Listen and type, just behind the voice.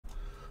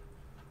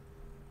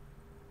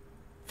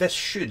this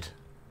should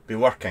be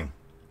working.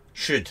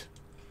 Should.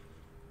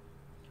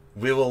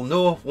 We will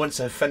know once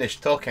I've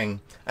finished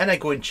talking and I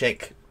go and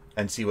check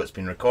and see what's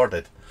been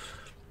recorded.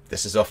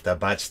 This is off to a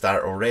bad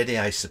start already.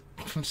 I'm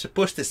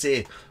supposed to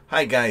say,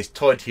 hi guys,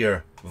 Todd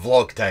here,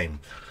 vlog time.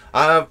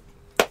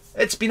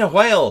 It's been a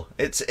while.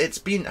 It's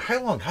been,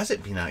 how long has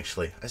it been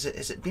actually? Has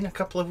it been a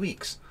couple of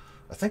weeks?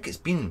 I think it's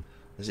been,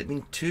 has it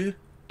been two?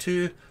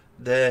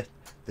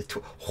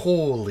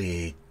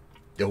 Holy,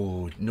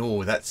 oh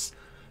no, it's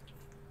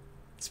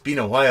been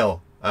a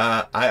while.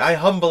 I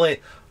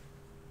humbly,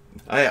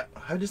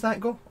 how does that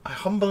go? I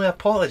humbly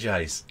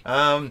apologise.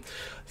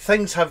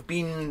 Things have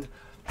been,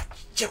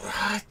 do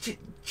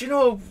you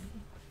know,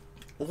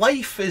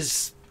 life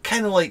is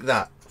kind of like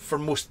that for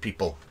most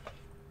people.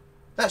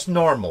 That's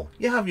normal.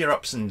 You have your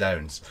ups and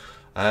downs.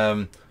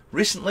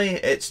 Recently,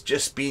 it's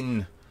just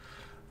been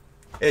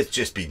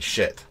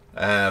shit.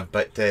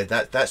 But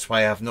that's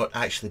why I've not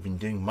actually been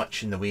doing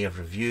much in the way of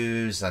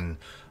reviews and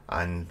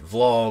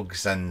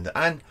vlogs and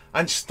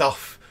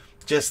stuff.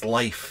 Just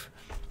life.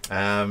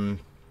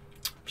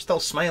 Still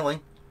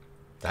smiling.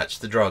 That's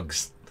the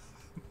drugs.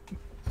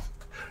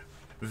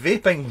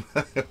 Vaping.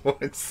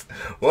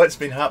 What's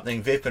been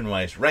happening vaping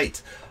wise? Right.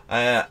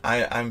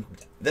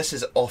 This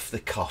is off the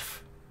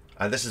cuff.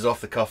 I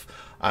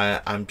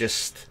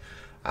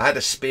had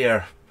a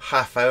spare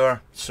half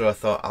hour, so I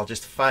thought I'll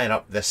just fire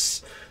up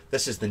this.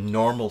 This is the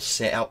normal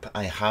setup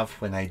I have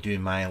when I do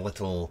my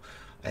little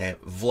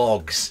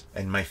vlogs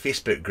in my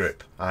Facebook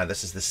group.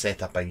 This is the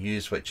setup I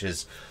use, which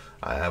is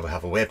we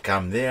have a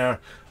webcam there,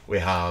 we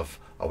have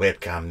a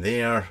webcam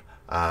there,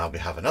 we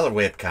have another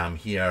webcam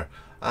here,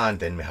 and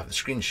then we have the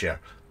screen share.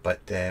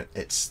 But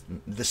it's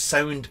the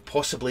sound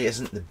possibly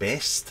isn't the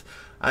best,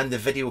 and the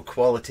video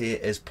quality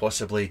is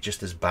possibly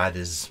just as bad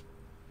as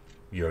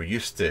you're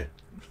used to.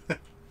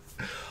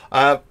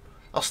 I'll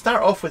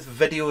start off with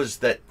videos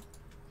that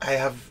I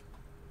have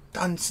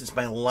done since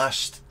my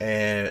last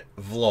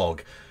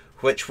vlog,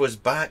 which was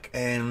back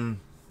in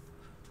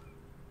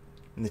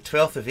the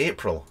 12th of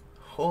April.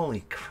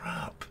 Holy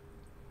crap.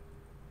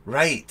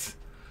 Right.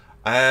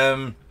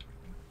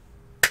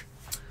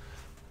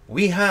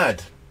 We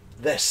had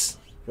this.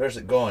 Where's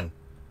it gone?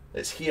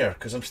 It's here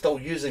because I'm still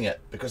using it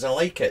because I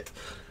like it.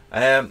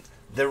 The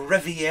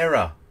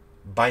Riviera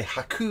by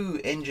Haku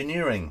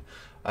Engineering,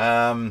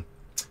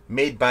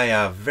 made by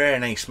a very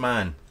nice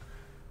man.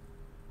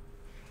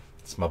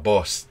 It's my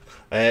boss.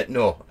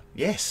 No,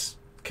 yes,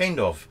 kind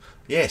of,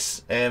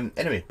 yes.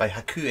 Anyway, by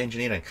Haku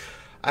Engineering.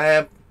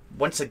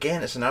 Once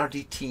again, it's an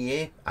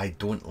RDTA. I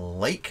don't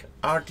like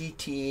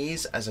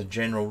RDTAs as a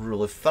general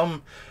rule of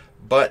thumb,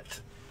 but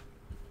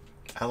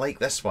I like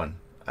this one.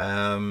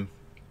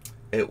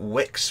 It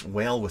wicks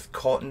well with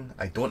cotton.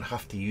 I don't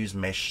have to use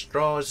mesh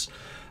straws.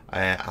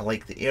 I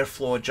like the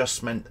airflow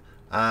adjustment,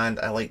 and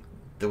I like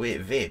the way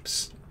it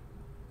vapes.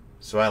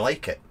 So I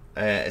like it.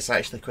 It's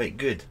actually quite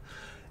good.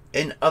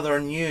 In other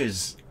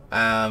news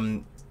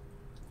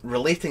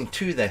relating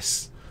to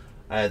this,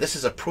 this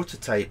is a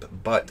prototype,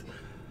 but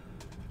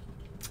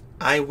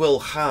I will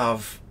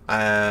have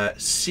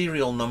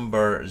serial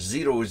number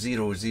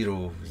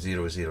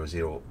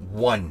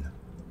 000001.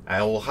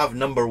 I will have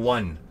number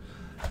 1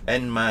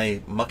 in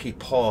my mucky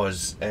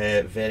paws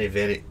very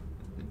very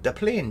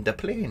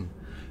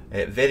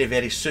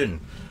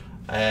soon,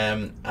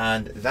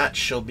 and that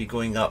shall be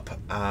going up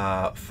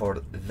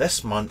for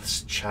this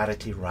month's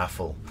charity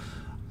raffle.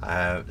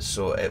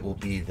 So it will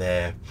be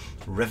the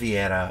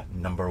Riviera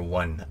number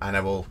 1, and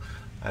I will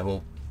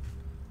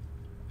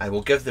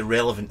give the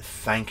relevant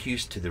thank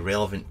yous to the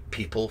relevant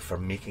people for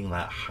making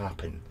that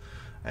happen.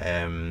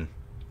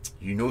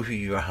 You know who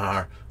you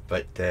are,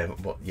 but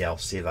well, yeah, I'll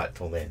save that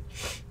till then.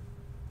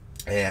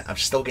 I'm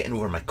still getting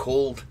over my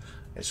cold,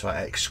 so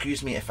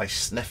excuse me if I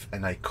sniff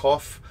and I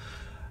cough.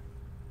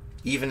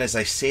 Even as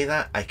I say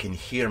that, I can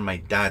hear my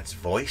dad's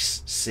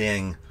voice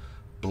saying,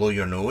 "Blow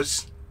your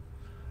nose."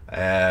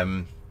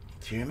 Do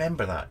you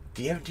remember that?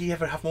 Do you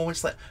ever have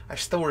moments like, I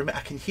still remember,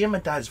 I can hear my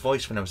dad's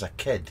voice when I was a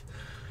kid.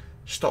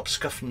 "Stop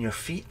scuffing your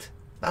feet."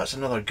 That's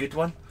another good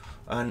one.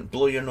 And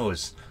 "blow your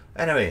nose."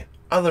 Anyway,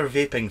 other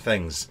vaping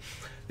things.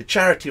 The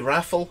charity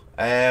raffle,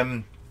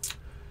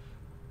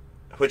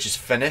 which is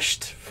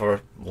finished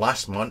for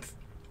last month.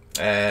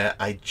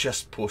 I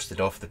just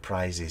posted off the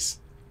prizes.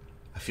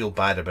 I feel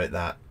bad about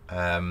that.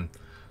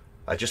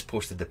 I just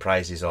posted the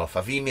prizes off.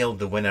 I've emailed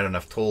the winner and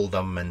I've told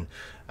him,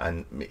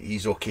 and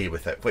he's okay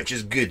with it, which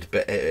is good,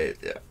 but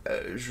it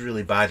was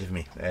really bad of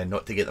me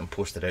not to get them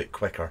posted out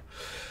quicker.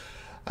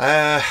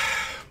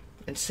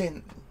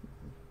 Insane.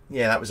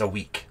 Yeah, that was a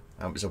week.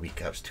 That was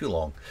too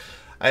long.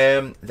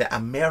 The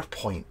Amer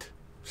Point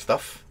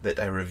stuff that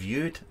I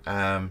reviewed,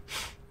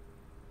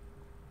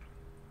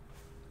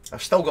 I've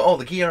still got all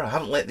the gear. I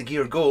haven't let the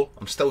gear go.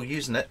 I'm still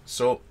using it,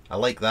 so I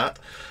like that.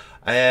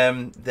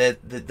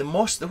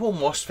 The whole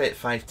MOSFET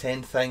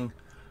 510 thing,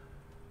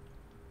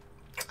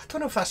 I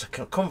don't know if that's a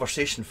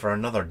conversation for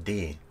another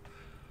day.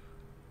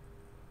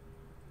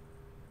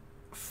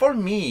 For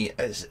me,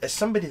 as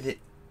somebody that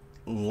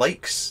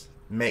likes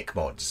mech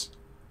mods,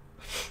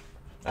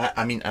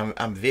 I mean,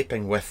 I'm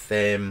vaping with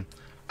a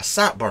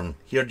Satburn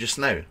here just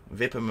now.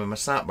 Vaping with my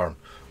Satburn.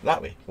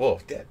 That way. Whoa,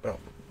 yeah, well,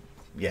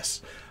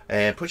 yes.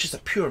 Which is a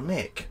pure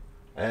make.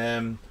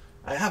 I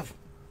have,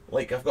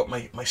 like, I've got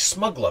my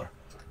smuggler.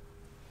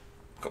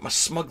 I've got my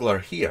smuggler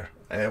here,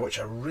 which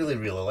I really,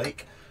 really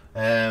like.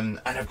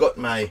 And I've got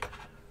my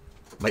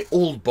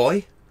old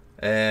boy,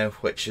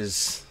 which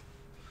is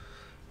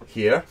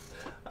here.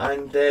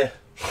 And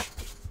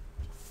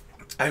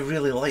I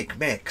really like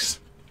mechs.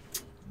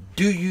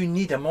 Do you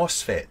need a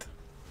MOSFET?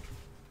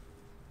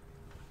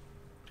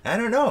 I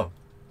don't know.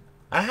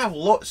 I have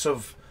lots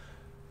of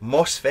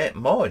MOSFET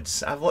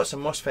mods.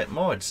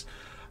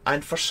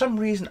 And for some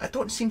reason I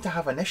don't seem to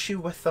have an issue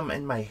with them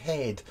in my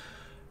head,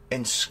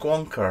 in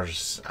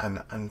squonkers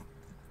and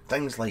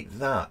things like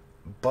that.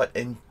 But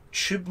in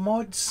tube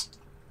mods,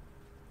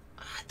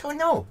 I don't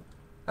know.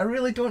 I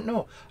really don't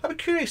know. I'd be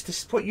curious to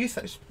see what you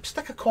think.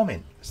 Stick a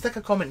comment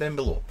down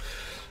below.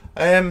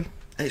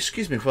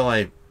 Excuse me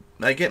while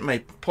I get my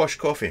posh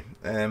coffee.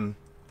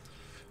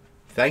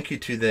 Thank you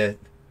to the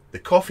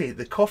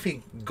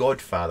coffee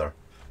godfather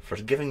for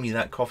giving me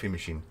that coffee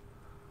machine.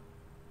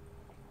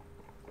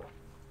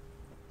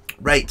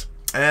 Right.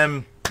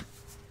 I'll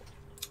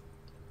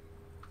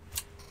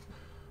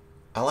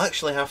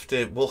actually have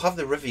to. We'll have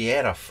the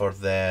Riviera for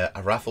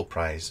a raffle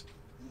prize.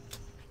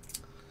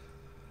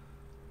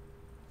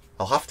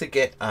 I'll have to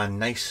get a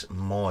nice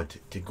mod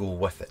to go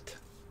with it.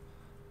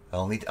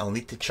 I'll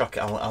need to chuck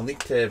it. I'll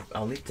need to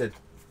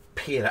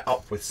pair it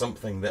up with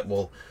something that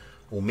will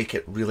make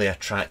it really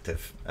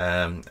attractive.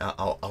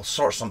 I'll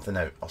sort something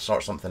out.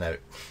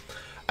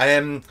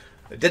 I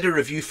did a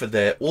review for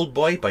the Old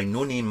Boy by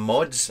No Name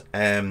Mods.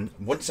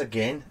 Once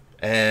again,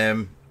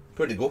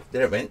 where'd it go?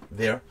 There it went.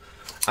 There.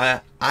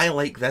 I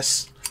like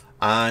this,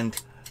 and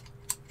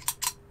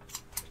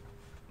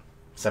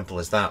simple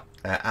as that.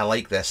 I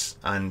like this,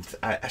 and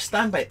I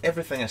stand by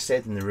everything I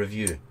said in the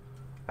review.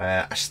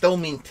 I still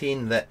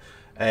maintain that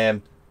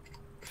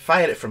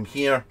fire it from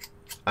here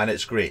and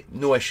it's great,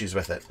 no issues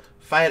with it.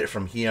 Fire it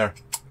from here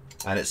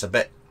and it's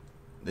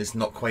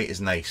not quite as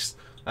nice,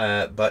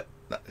 but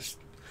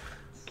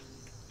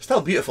still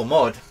a beautiful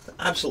mod,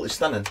 absolutely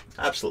stunning.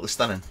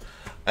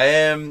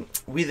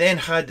 We then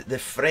had the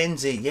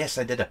Frenzy. Yes,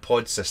 I did a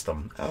pod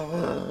system.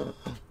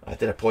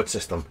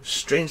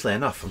 Strangely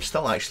enough, I'm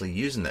still actually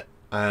using it.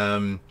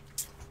 I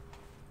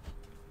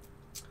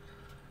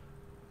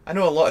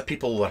know a lot of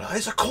people were,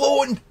 it's a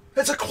clone!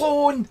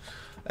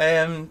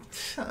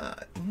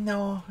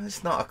 No,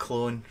 it's not a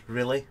clone,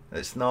 really.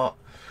 It's not.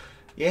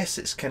 Yes,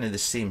 it's kind of the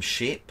same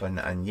shape,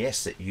 and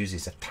yes, it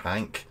uses a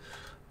tank,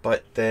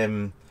 but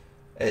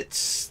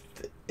it's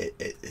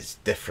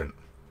different.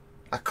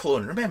 A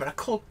clone, remember,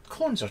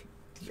 clones are.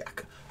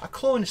 A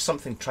clone is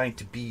something trying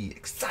to be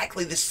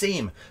exactly the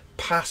same,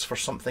 pass for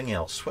something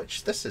else,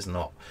 which this is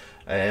not.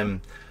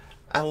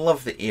 I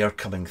love the air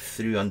coming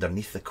through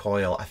underneath the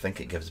coil. I think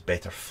it gives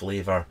better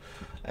flavour.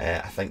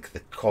 I think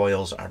the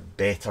coils are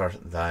better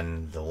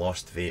than the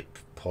Lost Vape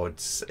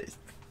pods.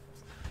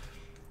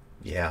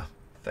 Yeah, I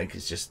think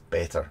it's just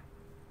better.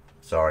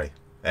 Sorry.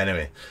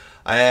 Anyway,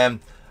 I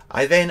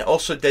then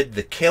also did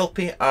the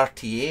Kelpie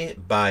RTA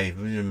by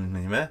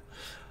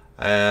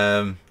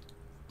that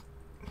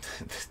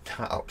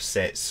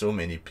upsets so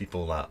many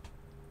people. That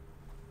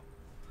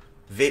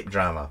vape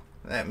drama,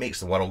 that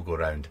makes the world go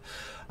round.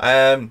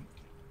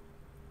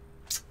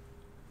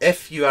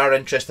 If you are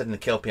interested in the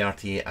Kelpie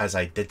RTA, as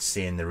I did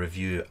say in the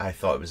review, I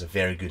thought it was a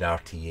very good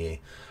RTA.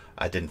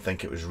 I didn't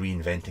think it was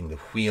reinventing the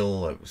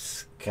wheel. It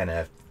was kind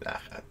of,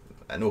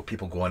 I know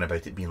people go on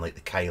about it being like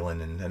the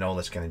Kylan and all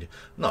this kind of,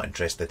 I'm not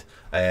interested.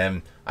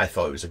 I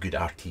thought it was a good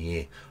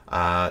RTA.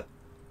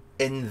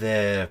 In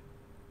the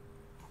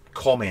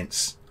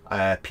comments,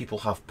 people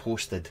have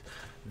posted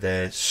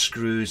the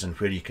screws and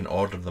where you can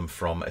order them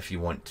from if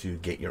you want to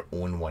get your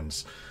own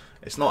ones.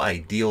 It's not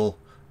ideal.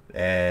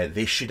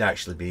 They should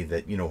actually be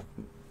that, you know,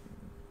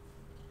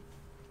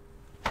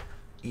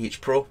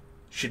 EH Pro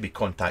should be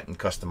contacting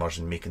customers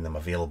and making them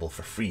available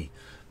for free.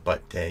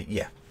 But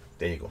yeah,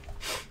 there you go.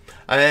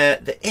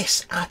 The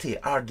S-ATI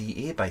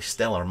RDA by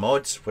Stellar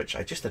Mods, which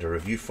I just did a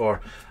review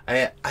for.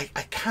 I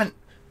can't.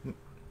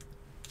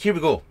 Here we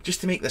go.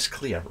 Just to make this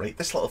clear, right?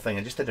 This little thing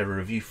I just did a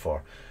review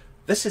for.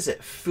 This is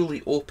it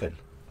fully open.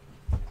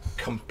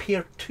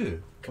 Compared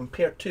to.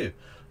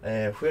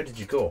 Where did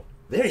you go?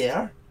 There you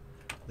are.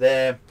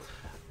 The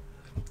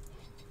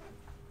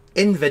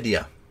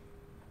NVIDIA,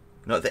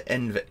 not the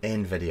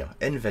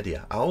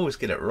NVIDIA. I always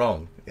get it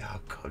wrong. Oh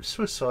God, I'm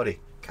so sorry,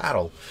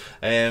 Carol.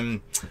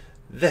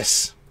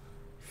 This.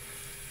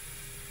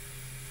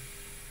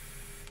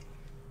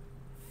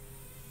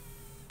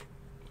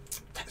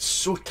 That's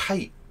so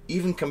tight,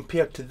 even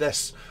compared to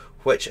this,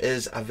 which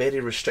is a very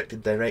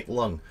restricted direct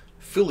lung.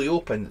 Fully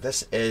open,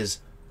 this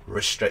is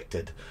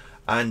restricted.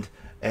 And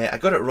I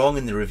got it wrong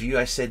in the review.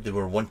 I said they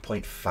were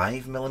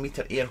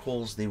 1.5mm air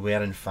holes. They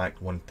were in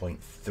fact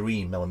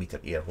 1.3mm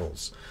air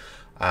holes.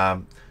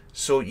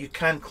 So you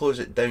can close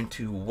it down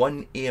to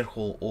one air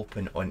hole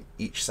open on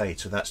each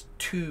side. So that's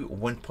two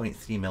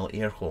 1.3mm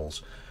air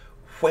holes,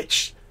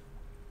 which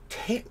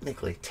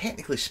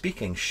technically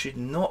speaking should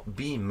not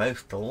be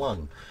mouth to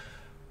lung.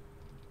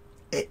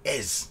 It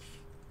is.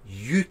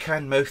 You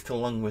can mouth to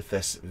lung with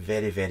this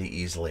very, very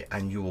easily,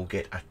 and you will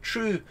get a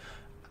true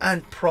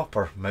and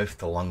proper mouth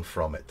to lung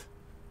from it.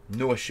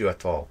 No issue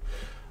at all.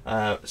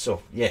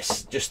 So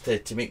yes, just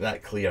to make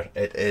that clear,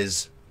 it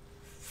is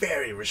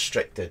very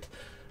restricted.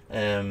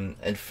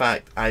 In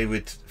fact, I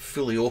would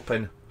fully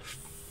open,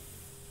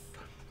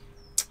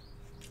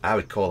 I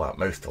would call that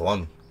mouth to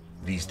lung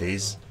these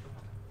days.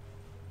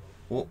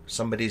 Oh,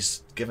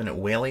 somebody's giving it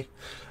welly.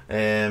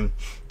 Did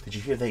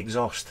you hear the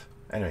exhaust?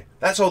 Anyway,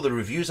 that's all the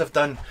reviews I've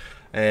done.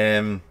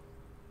 Did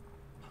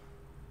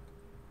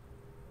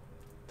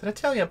I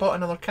tell you I bought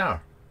another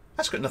car?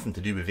 That's got nothing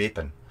to do with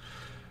vaping.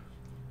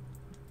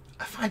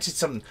 I fancied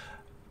something.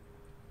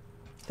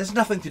 There's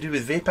nothing to do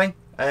with vaping.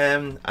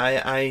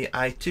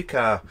 I took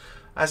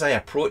as I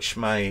approached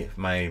my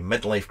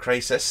midlife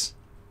crisis.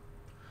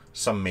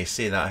 Some may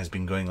say that has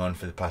been going on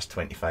for the past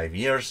 25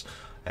 years.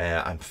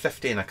 I'm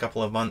 50 in a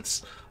couple of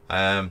months.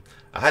 I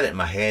had it in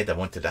my head.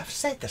 I've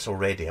said this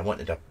already. I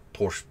wanted a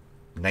Porsche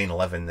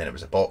 911, then it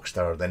was a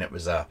Boxster, then it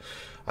was a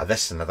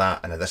this and a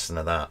that and a this and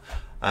a that,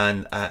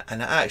 and I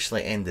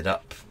actually ended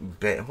up.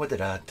 What did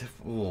I?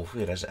 Oh,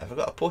 where is it? Have I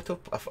got a Poto?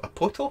 A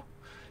Poto?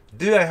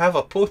 Do I have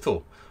a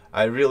Poto?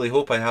 I really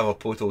hope I have a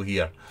Poto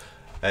here.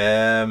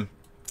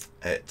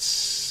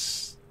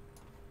 It's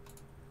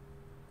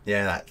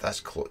that's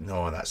close.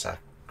 No, that's a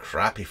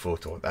crappy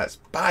photo. That's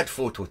bad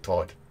photo,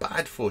 Todd.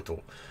 Bad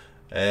photo.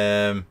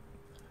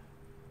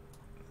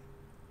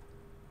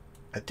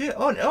 I do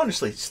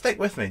honestly, stick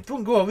with me.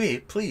 Don't go away,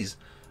 please.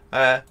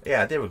 Yeah,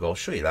 there we go. I'll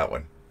show you that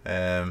one.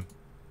 There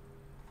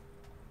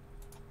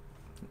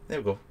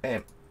we go.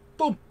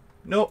 Boom.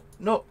 No,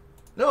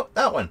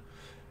 that one.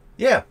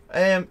 Yeah.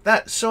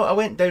 So I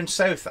went down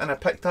south and I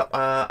picked up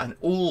an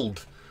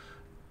old.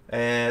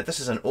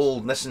 This is an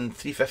old Nissan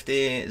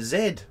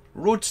 350Z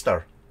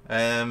Roadster.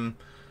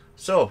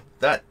 So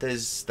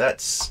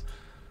that's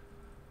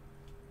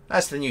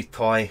the new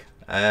toy.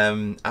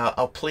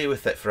 I'll play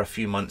with it for a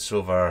few months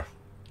over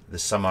the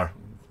summer,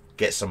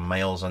 get some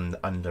miles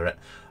under it,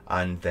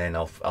 and then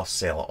I'll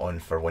sell it on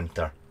for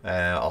winter.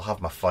 I'll have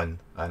my fun,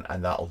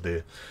 and that'll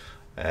do.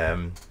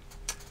 I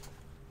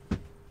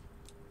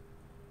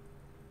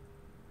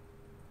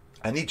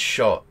need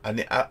shot.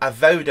 I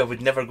vowed I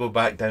would never go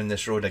back down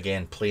this road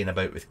again playing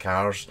about with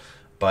cars,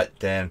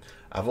 but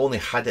I've only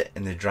had it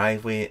in the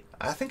driveway.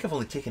 I think I've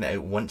only taken it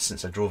out once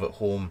since I drove it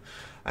home,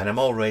 and I'm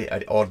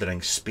already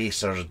ordering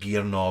spacers,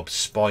 gear knobs,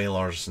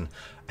 spoilers,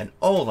 and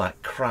all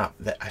that crap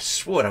that I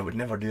swore I would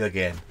never do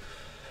again.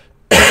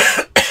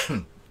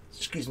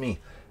 Excuse me.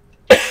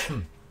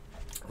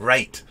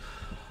 Right.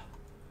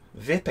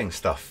 Vaping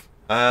stuff.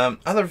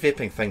 Other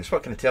vaping things,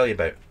 what can I tell you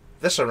about?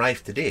 This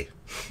arrived today.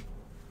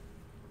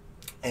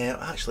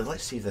 Actually,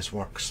 let's see if this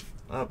works.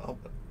 Do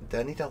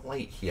I need a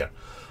light here?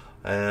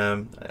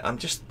 I'm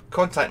just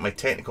contacting my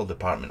technical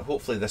department.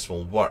 Hopefully this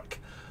will work.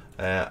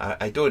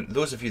 I don't.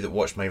 Those of you that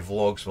watch my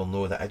vlogs will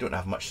know that I don't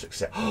have much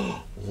success.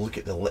 Oh, look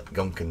at the lip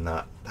gunk in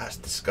that. That's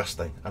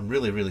disgusting. I'm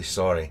really, really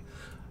sorry.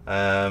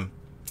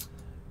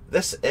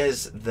 This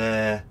is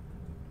the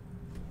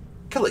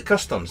Kill It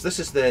Customs. This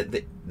is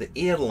the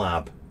Air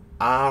Lab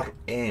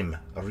RM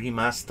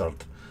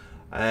remastered.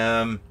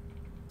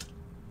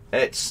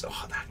 It's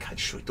I can't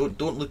show you.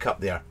 Don't look up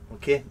there.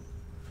 Okay.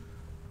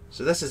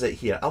 So this is it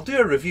here. I'll do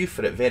a review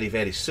for it very,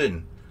 very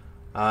soon.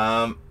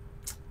 I'll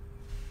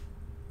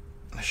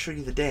show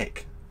you the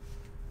deck.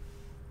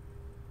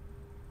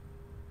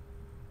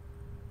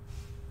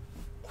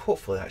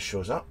 Hopefully that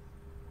shows up.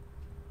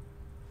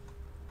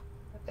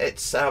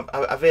 It's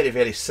a very,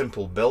 very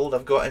simple build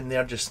I've got in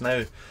there just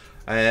now.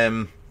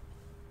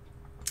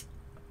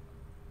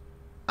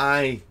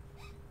 I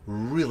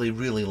really,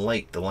 really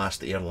liked the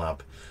last Air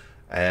Lab.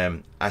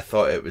 I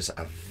thought it was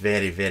a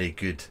very, very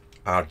good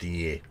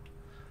RDA.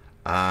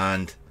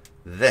 And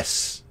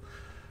this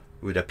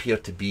would appear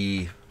to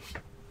be,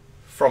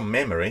 from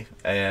memory,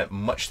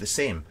 much the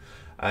same.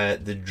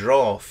 The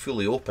draw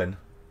fully open,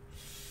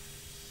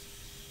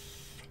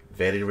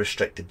 very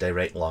restricted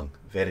direct lung,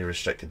 very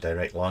restricted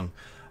direct lung.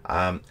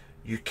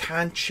 You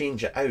can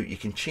change it out. You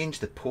can change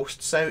the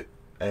posts out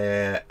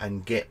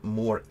and get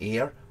more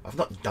air. I've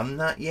not done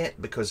that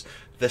yet because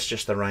this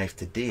just arrived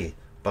today.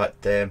 But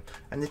in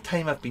the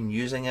time I've been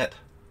using it,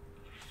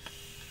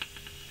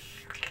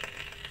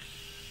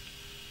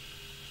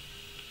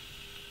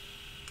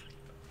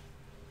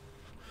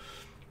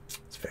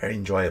 it's very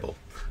enjoyable.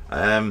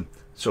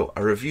 So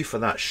a review for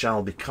that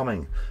shall be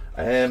coming.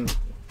 I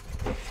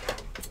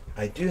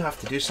do have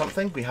to do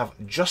something. We have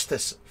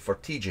justice for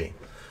TJ.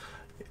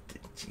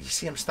 You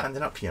see him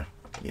standing up here.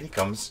 Here he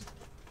comes.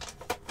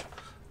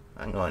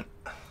 Hang on.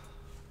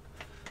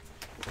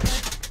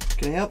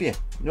 Can I help you?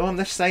 No, on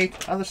this side,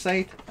 other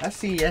side. I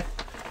see you.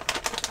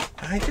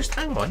 I just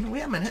hang on.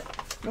 Wait a minute.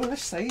 No,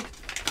 this side.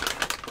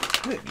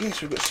 Look,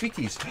 yes, we've got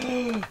sweeties.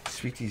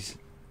 Sweeties.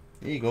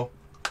 There you go.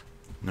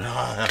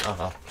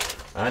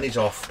 And he's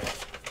off.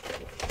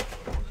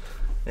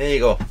 There you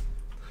go.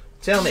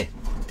 Tell me,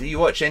 Do you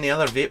watch any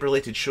other vape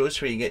related shows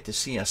where you get to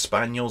see a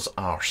spaniel's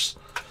arse?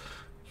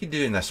 You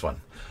do in this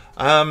one.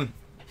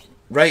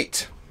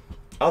 Right,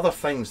 other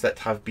things that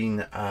have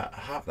been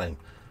happening.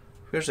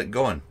 Where's it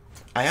gone?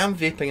 I am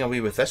vaping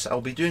away with this.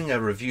 I'll be doing a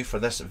review for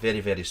this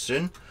very, very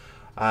soon.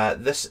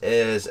 This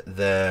is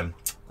the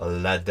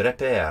La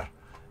Dripper.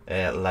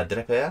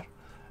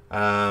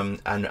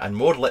 And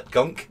more lip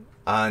gunk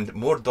and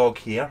more dog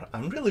hair.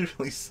 I'm really,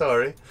 really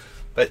sorry,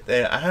 but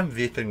I am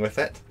vaping with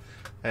it.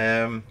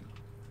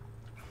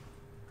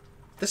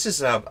 This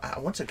is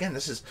once again,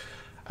 this is,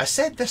 I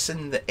said this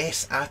in the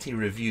S-ATI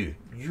review,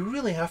 you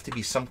really have to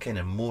be some kind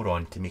of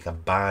moron to make a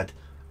bad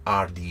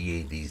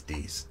RDA these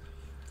days.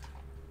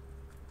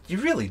 You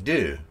really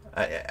do.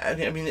 I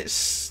mean,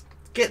 it's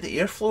get the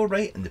airflow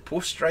right and the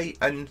post right,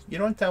 and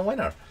you're on to a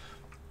winner.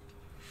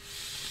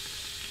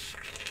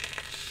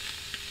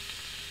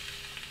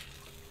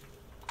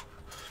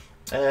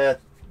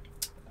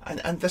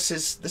 And this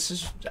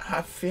is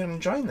I'm fair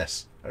enjoying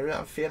this.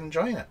 I'm fair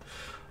enjoying it.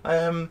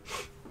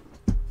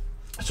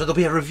 So there'll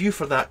be a review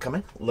for that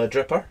coming. La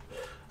Dripper.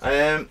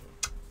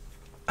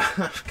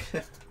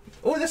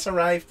 Oh, this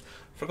arrived.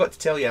 Forgot to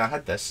tell you I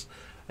had this.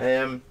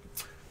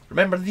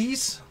 Remember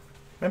these?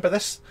 Remember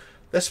this?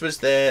 This was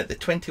the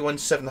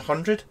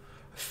 21700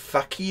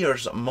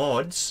 Fakir's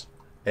Mods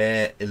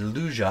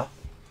Illusia.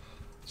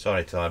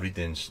 Sorry till I read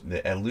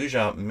the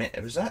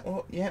Illusia. Was that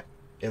what? Yeah,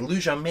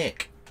 Illusia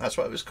Make. That's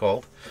what it was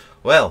called.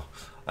 Well,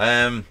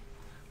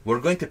 we're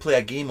going to play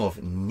a game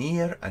of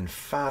Near and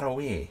Far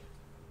Away.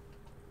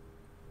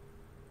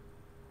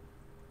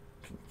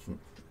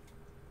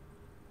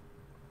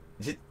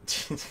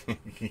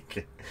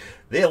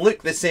 They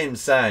look the same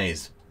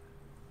size,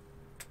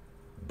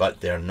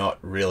 but they're not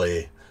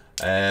really.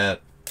 Where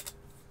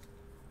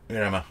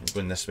am I? I'm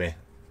going this way.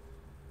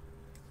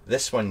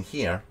 This one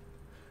here,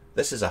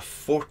 this is a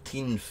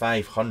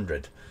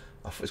 14500.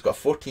 It's got a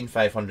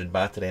 14500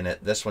 battery in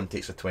it. This one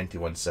takes a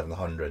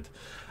 21700.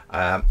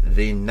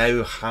 They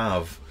now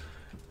have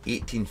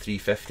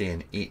 18350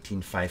 and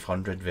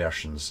 18500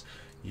 versions.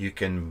 You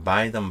can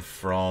buy them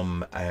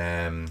from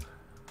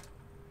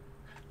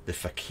the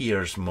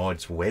Fakir's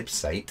Mods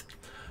website.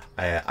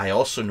 I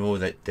also know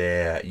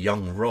that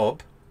young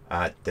Rob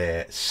at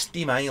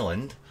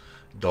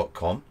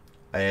steamisland.com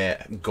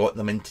got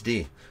them in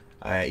today.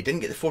 He didn't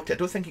get the 40. I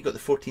don't think he got the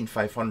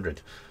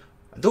 14500.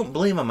 I don't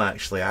blame him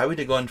actually. I would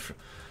have gone for.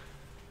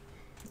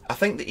 I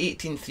think the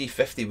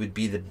 18350 would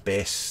be the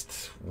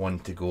best one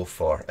to go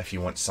for if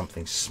you want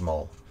something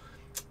small.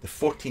 The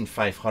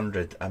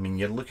 14500, I mean,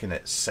 you're looking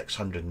at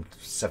 600 and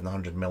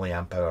 700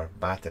 milliamp hour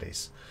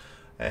batteries.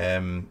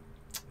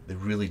 They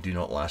really do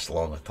not last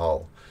long at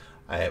all.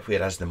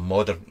 Whereas the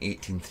modern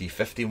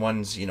 18350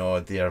 ones, you know,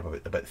 they are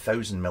about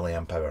 1000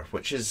 milliamp hour,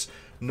 which is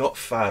not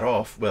far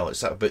off. Well,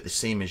 it's about the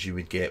same as you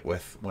would get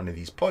with one of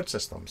these pod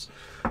systems.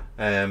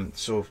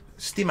 So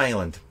Steam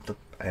Island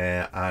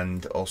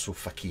and also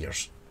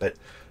Fakir's, but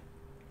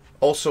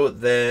also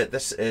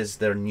this is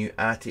their new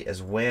ATI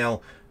as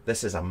well.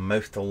 This is a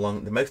mouth to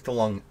lung, the mouth to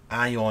lung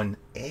Ion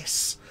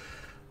S,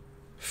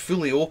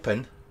 fully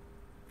open.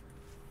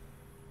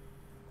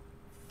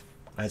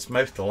 And it's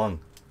mouth to lung.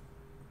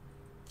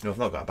 No, I've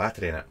not got a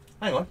battery in it.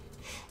 Hang on.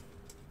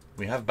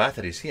 We have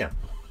batteries here.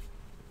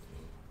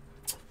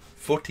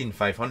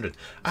 14500.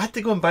 I had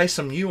to go and buy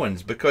some new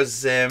ones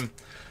because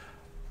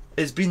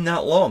it's been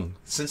that long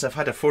since I've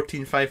had a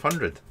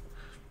 14500.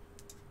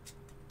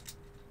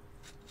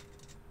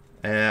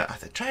 I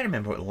try to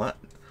remember what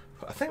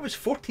I think it was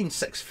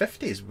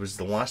 14650s was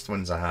the last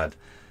ones I had.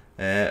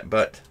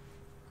 But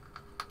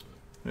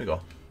here we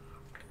go.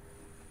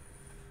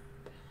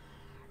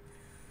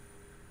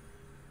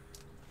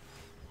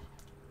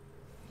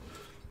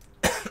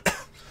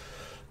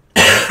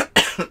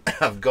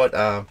 I've got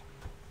a,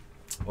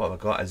 what have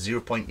I got? A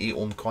 0.8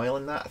 ohm coil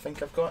in that, I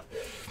think I've got.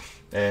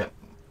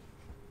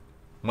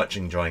 Much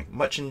enjoying.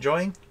 Much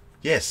enjoying?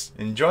 Yes,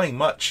 enjoying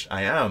much,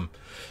 I am.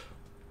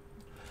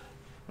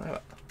 I've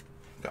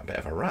got a bit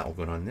of a rattle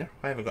going on there.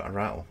 Why have I got a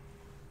rattle?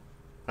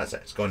 That's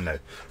it, it's gone now.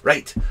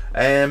 Right,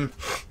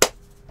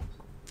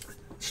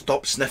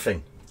 stop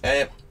sniffing.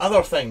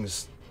 Other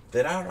things.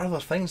 There are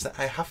other things that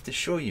I have to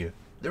show you.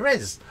 There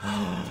is.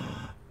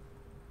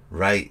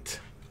 Right.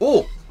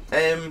 Oh,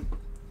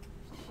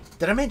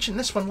 did I mention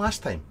this one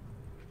last time?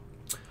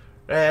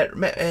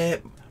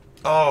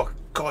 Oh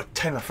God,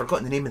 Tim, I've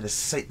forgotten the name of the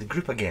site, the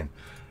group again.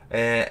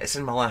 It's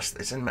in my last.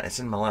 It's in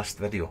my last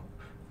video.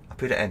 I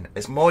put it in.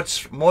 It's mods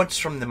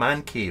from the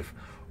Man Cave,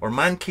 or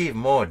Man Cave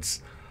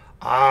mods.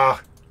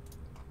 Born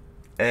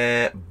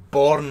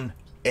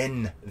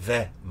in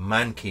the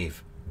Man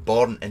Cave.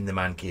 Born in the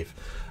Man Cave.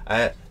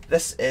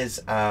 This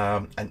is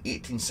an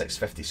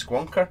 18650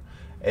 squonker.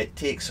 It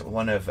takes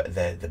one of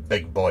the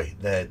big boy,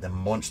 the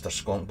monster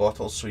squonk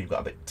bottles, so you've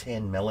got about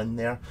 10 mil in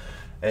there.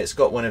 It's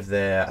got one of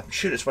the, I'm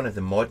sure it's one of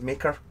the mod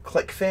maker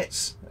click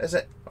fets, is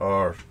it?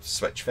 Or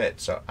switch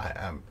fets, so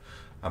I'm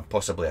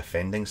possibly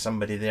offending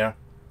somebody there.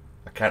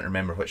 I can't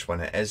remember which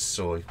one it is,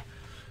 so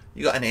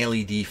you got an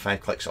LED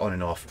 5 clicks on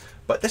and off.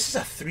 But this is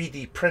a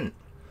 3D print.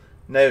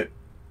 Now,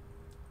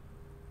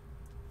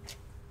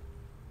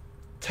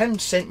 Tim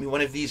sent me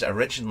one of these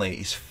originally,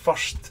 his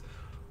first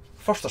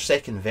or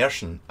second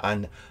version,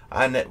 and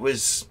it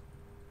was,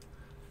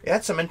 he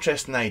had some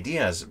interesting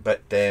ideas,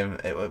 but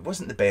it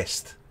wasn't the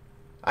best.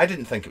 I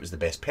didn't think it was the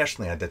best.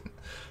 Personally, I didn't.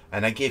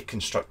 And I gave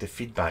constructive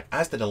feedback,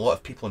 as did a lot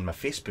of people in my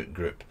Facebook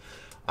group.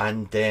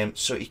 And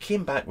so he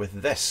came back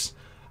with this,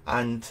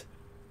 and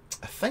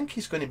I think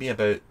he's going to be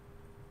about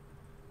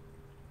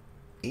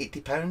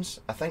 £80,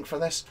 I think, for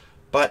this.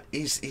 But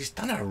he's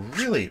done a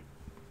really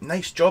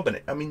nice job in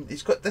it. I mean,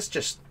 he's got this,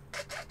 just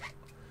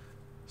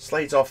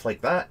slides off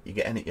like that. You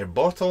get in at your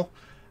bottle.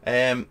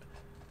 The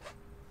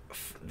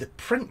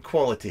print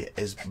quality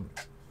is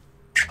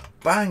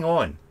bang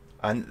on,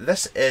 and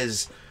this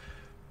is,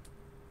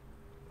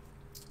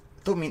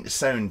 don't mean to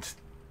sound,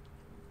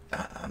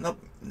 I'm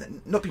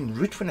not being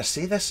rude when I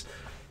say this,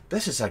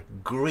 this is a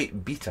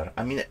great beater.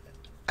 I mean,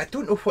 I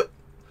don't know what,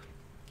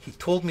 he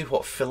told me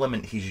what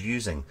filament he's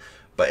using,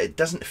 but it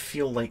doesn't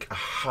feel like a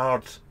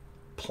hard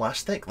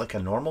plastic like a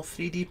normal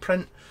 3D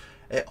print.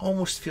 It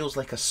almost feels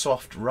like a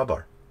soft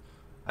rubber.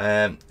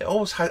 It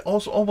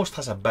almost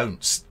has a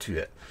bounce to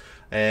it.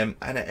 And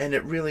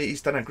it really,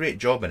 he's done a great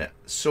job in it.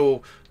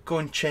 So go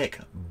and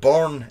check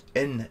Born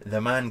in the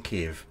Man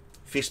Cave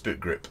Facebook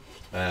group.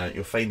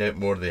 You'll find out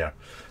more there.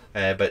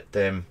 But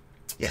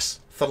yes,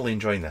 thoroughly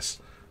enjoying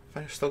this.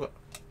 Have I still got,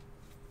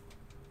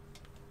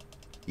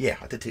 yeah,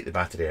 I did take the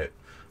battery out. I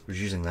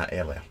was using that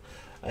earlier.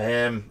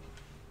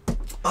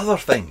 Other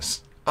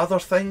things.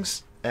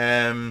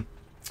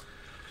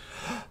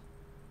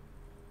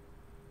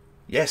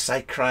 Yes,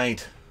 I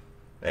cried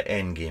at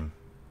Endgame.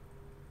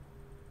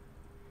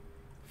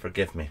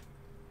 Forgive me.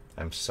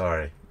 I'm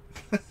sorry.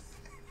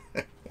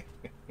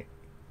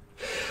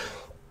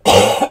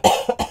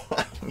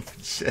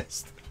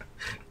 Just,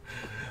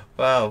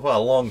 wow, what a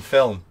long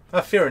film.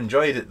 I fair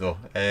enjoyed it though.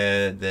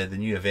 The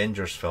new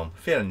Avengers film.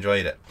 Fair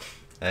enjoyed it.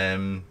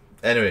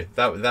 Anyway,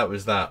 that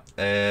was that.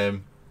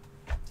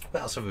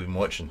 What else have we been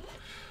watching?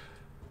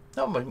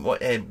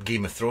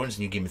 Game of Thrones,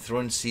 new Game of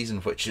Thrones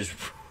season, which is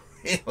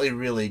really,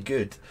 really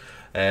good.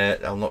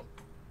 I'll not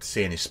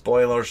say any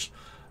spoilers.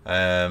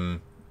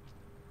 I'm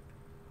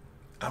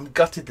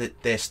gutted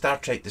that Star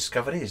Trek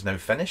Discovery is now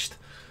finished,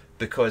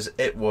 because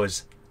it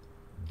was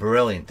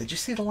brilliant. Did you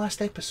see the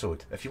last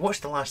episode? If you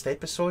watched the last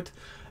episode,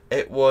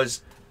 it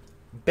was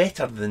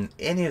better than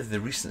any of the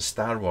recent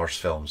Star Wars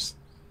films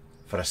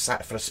for a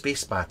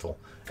space battle.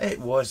 It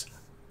was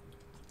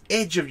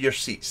edge of your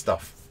seat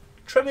stuff.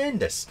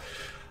 Tremendous.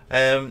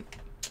 And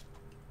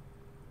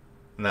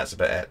that's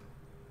about it.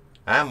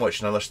 I am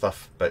watching other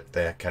stuff, but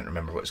I can't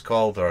remember what it's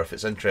called or if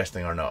it's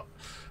interesting or not.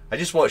 I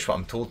just watch what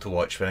I'm told to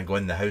watch when I go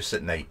in the house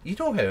at night. You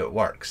know how it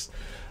works.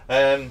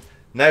 Now,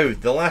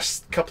 the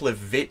last couple of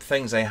vape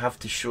things I have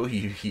to show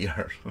you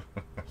here.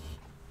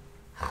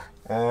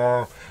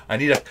 Oh, I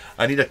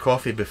need a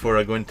coffee before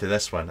I go into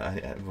this one.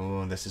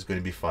 Oh, this is going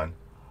to be fun.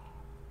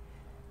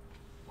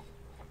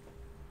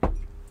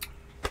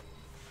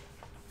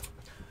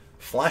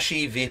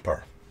 Flashy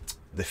Vapor,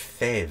 the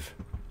FEV,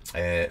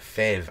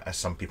 FEV as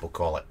some people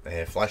call it,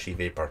 Flashy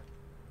Vapor,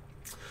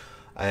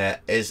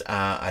 is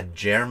a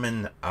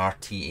German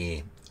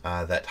RTA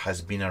that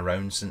has been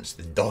around since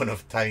the dawn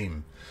of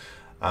time,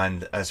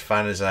 and as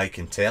far as I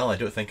can tell, I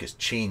don't think it's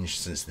changed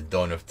since the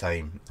dawn of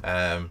time.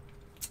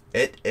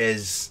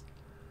 It's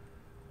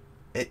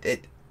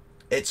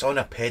on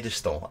a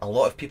pedestal. A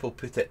lot of people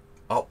put it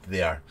up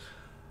there.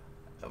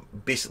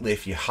 Basically,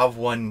 if you have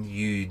one,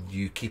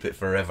 you keep it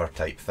forever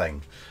type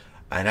thing.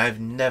 And I've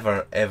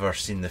never ever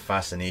seen the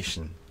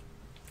fascination.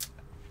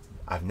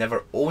 I've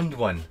never owned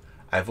one.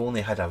 I've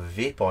only had a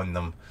vape on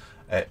them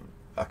at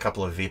a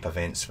couple of vape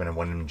events, when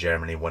one in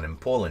Germany, one in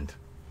Poland.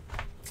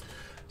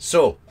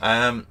 So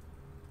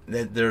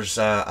there's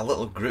a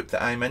little group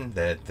that I'm in,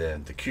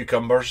 the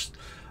Cucumbers,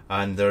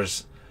 and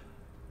there's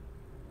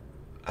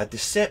a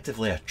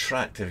deceptively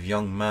attractive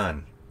young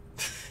man.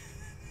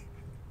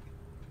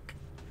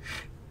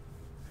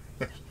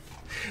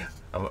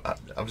 I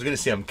was going to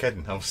say I'm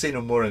kidding. I'll say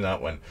no more on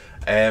that one.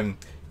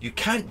 You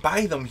can't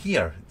buy them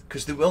here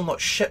because they will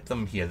not ship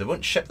them here. They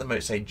won't ship them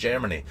outside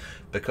Germany,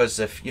 because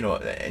if you know,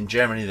 in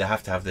Germany they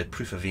have to have the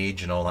proof of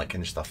age and all that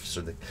kind of stuff.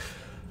 So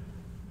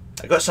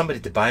I got somebody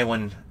to buy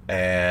one,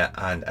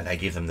 and I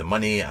gave them the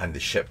money, and they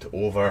shipped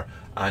over,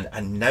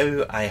 and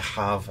now I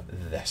have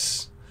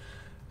this.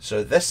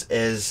 So this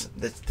is,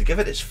 to give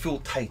it its full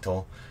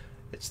title,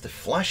 it's the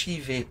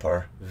Flashy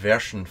Vapor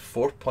version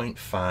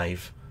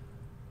 4.5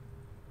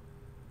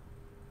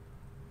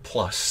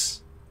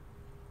 plus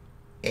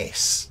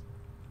S.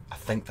 I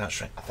think that's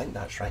right.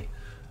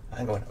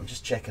 Hang on, I'm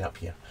just checking up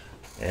here.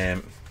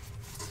 The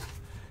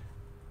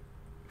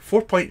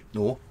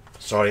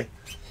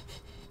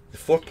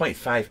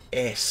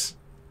 4.5S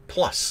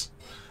plus.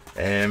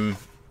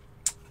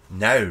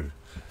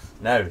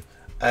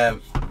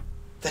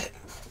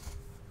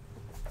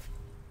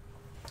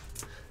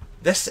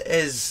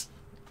 This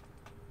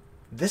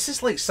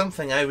is like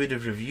something I would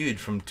have reviewed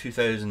from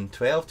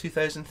 2012,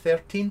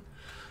 2013.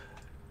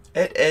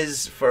 It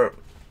is for...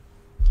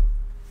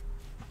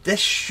 This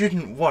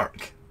shouldn't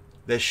work.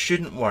 This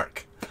shouldn't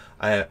work.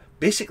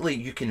 Basically,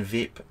 you can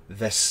vape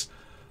this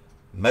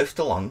mouth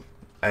to lung.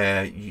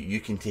 You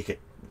can take it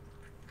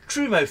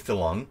true mouth to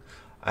lung.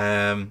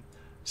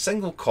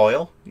 Single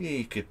coil.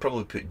 You could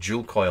probably put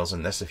dual coils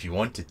in this if you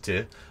wanted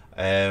to.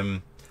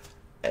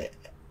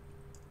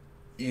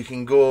 You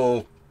can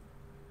go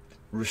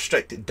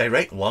restricted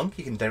direct lung.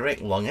 You can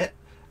direct lung it.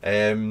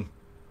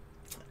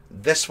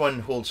 This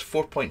one holds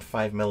 4.5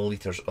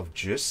 milliliters of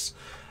juice,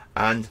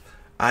 and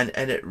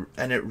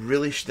it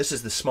really this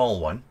is the small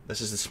one.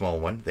 This is the small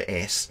one, the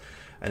S,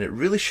 and it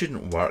really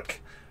shouldn't work,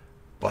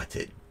 but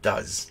it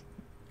does.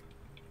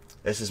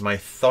 This is my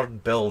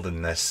third build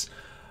in this,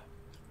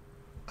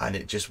 and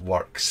it just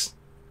works.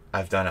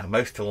 I've done a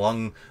mouth to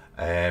lung.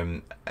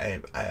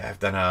 I've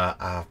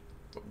done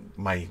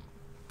my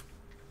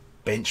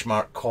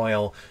benchmark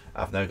coil.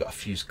 I've now got a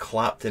fuse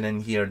Clapton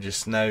in here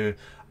just now,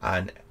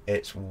 and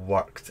it's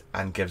worked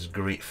and gives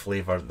great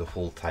flavour the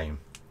whole time.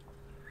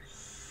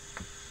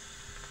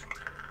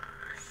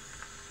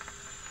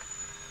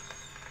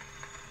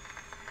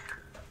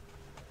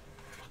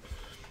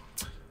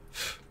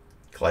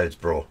 Clouds,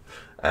 bro.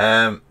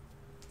 I'll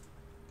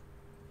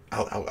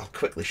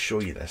quickly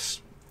show you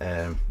this.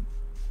 Now,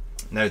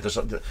 there's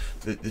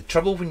the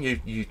trouble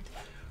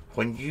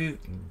when you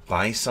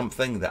buy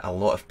something that a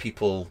lot of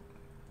people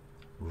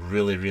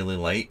really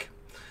like,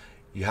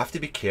 you have to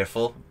be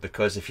careful,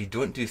 because if you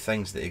don't do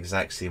things the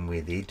exact same way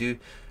they do,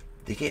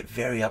 they get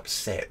very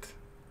upset.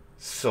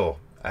 So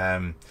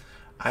I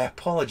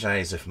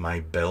apologise if my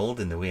build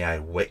and the way I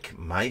wick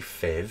my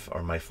FEV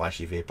or my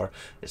flashy vapor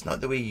is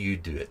not the way you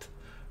do it,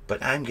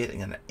 but I'm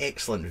getting an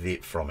excellent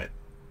vape from it.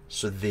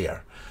 So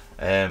there.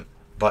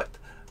 But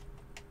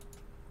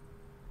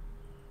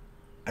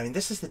I mean,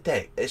 this is the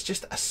deck. It's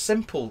just a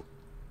simple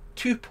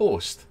two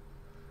post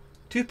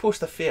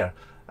affair.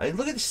 I mean,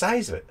 look at the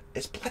size of it.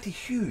 It's bloody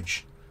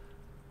huge.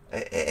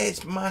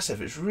 It's massive.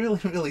 It's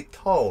really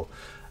tall.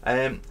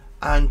 And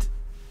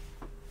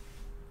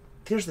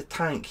there's the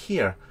tank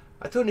here.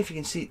 I don't know if you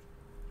can see.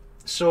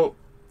 So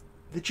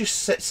it just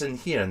sits in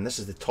here, and this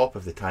is the top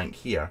of the tank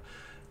here.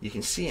 You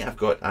can see I've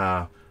got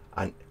a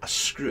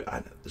screw.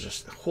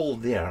 There's a hole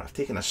there. I've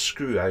taken a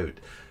screw out.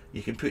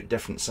 You can put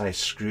different size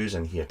screws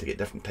in here to get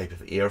different type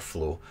of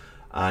airflow,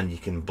 and you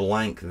can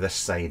blank this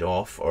side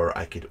off, or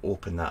I could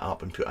open that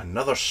up and put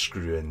another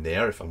screw in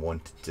there if I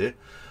wanted to.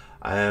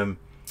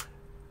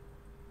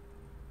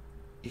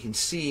 You can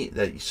see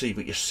that, so you've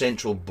got your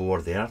central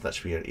bore there,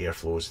 that's where your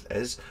airflow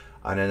is,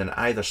 and then on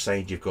either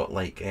side you've got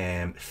like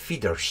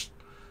feeders.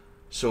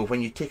 So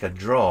when you take a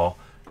draw,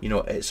 you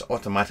know, it's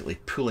automatically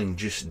pulling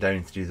juice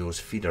down through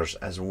those feeders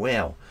as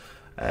well.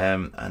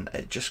 And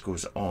it just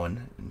goes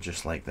on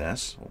just like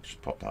this. I'll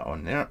just pop that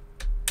on there.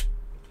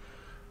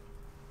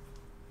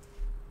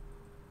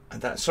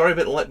 And that, sorry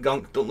about the lip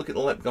gunk, don't look at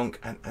the lip gunk,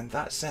 and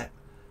that's it.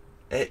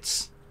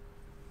 It's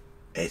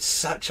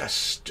such a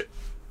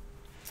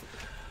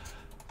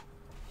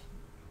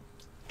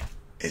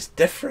it's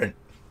different,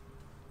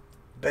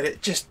 but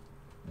it just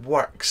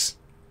works.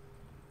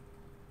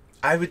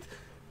 We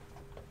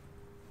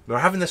were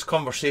having this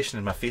conversation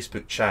in my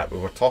Facebook chat where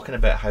we're talking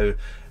about how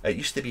it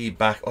used to be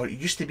it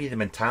used to be the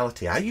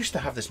mentality. I used to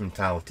have this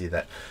mentality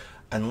that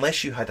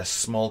unless you had a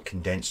small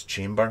condensed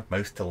chamber,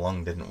 mouth to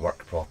lung didn't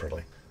work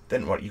properly.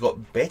 Didn't work. You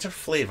got better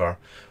flavour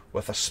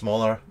with a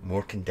smaller,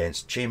 more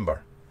condensed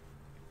chamber.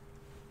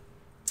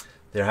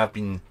 There have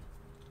been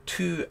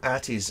 2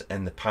 Atties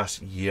in the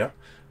past year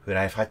where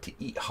I've had to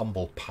eat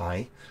humble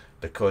pie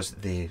because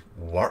they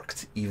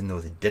worked even though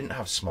they didn't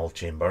have small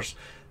chambers.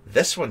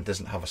 This one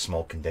doesn't have a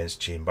small condensed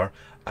chamber,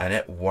 and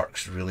it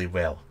works really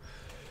well.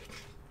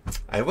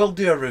 I will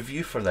do a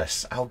review for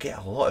this. I'll get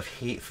a lot of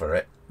hate for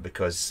it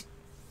because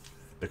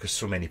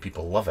so many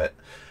people love it,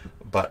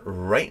 but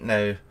right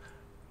now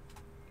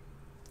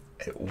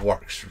it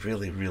works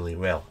really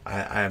well.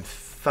 I am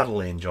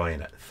thoroughly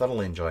enjoying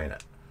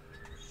it.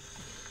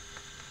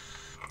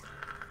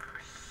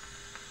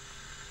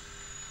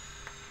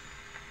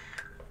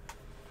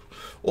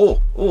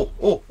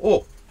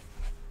 Oh,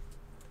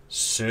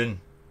 soon,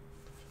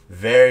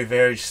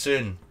 very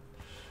soon,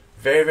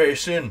 very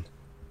soon,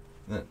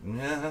 we're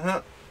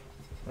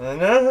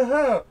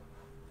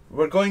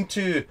going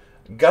to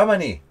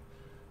Germany.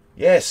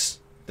 Yes,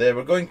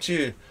 we're going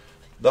to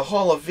the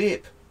Hall of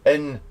Vape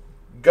in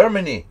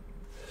Germany.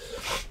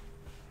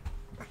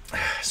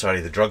 Sorry,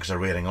 the drugs are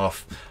wearing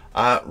off.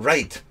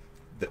 Right,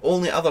 the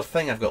only other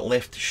thing I've got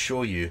left to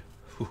show you.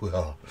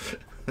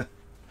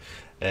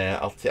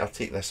 I'll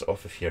take this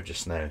off of here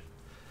just now.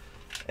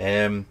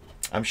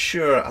 I'm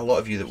sure a lot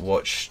of you that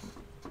watch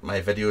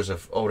my videos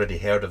have already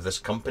heard of this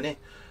company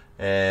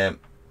out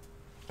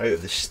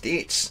of the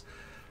States.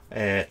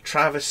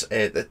 Travis,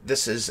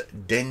 this is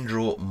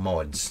Dendro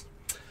Mods.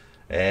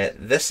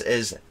 This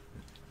is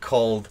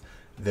called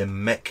the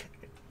Mick.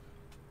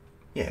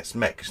 Yeah, it's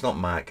Mick. It's not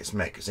Mac. It's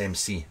Mick. It's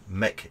MC.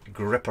 Mick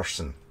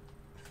Gripperson.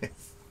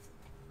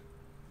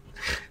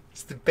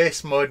 It's the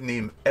best mod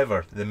name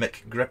ever. The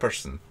Mick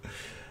Gripperson.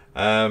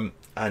 And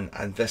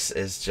this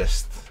is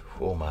just,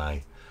 oh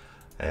my.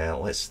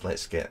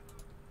 Let's get.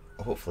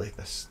 Hopefully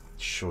this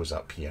shows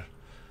up here.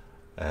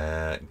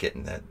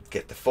 Get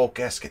the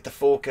focus.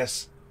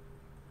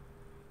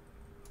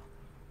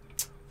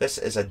 This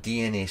is a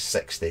DNA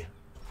 60.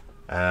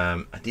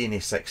 A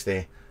DNA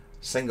 60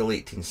 single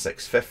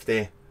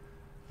 18650.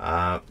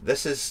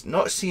 This is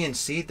not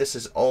CNC, this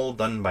is all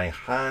done by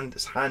hand.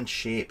 It's hand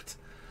shaped.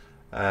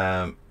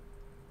 It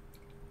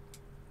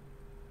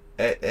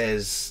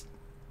is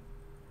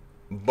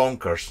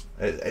bonkers.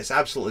 It's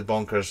absolutely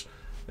bonkers.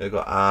 We've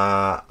got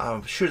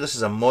I'm sure this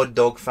is a Mod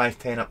Dog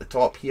 510 up the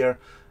top here,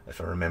 if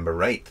I remember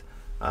right,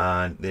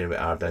 and there we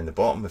are down the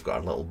bottom. We've got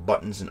our little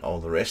buttons and all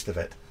the rest of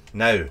it.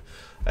 Now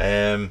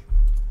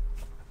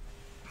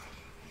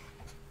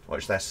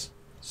watch this.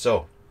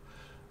 So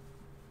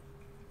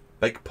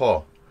big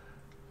paw,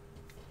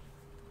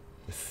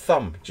 the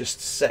thumb just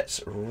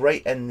sits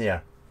right in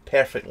there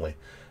perfectly.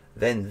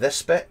 Then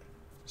this bit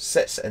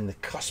sits in the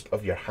cusp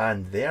of your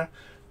hand there.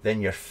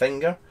 Then your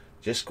finger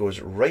just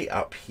goes right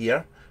up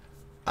here,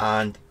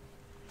 and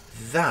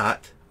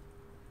that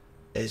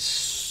is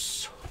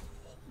so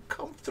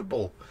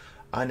comfortable,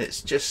 and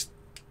it's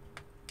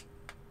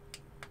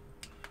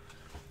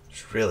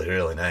really,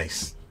 really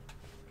nice.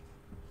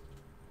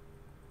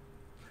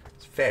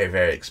 It's very,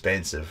 very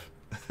expensive.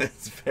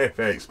 It's very,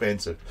 very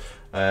expensive.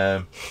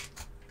 I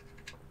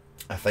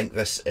think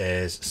this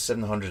is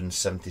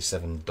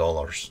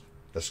 $777.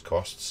 This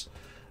costs.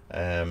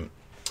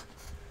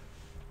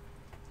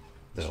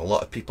 There's a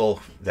lot of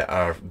people that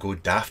go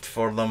daft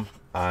for them,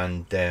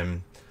 and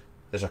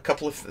there's a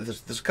couple of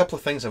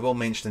things I will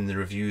mention in the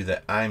review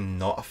that I'm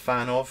not a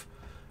fan of,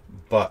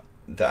 but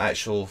the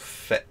actual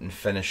fit and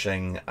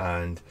finishing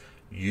and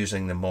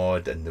using the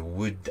mod and the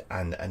wood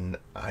and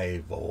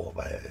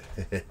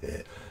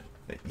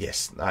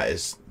yes, that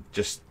is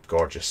just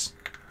gorgeous.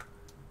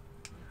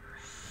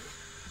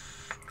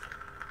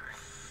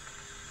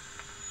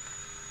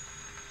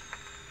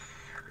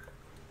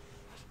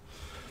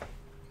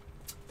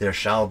 There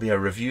shall be a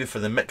review for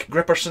the Mick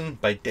Gripperson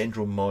by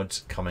Dendro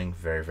Mods coming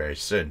very, very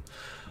soon.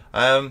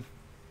 I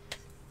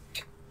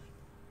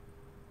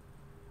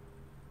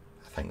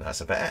think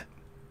that's about it.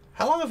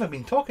 How long have I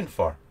been talking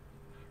for?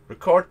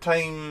 Record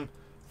time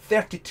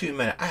 32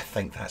 minutes. I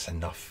think that's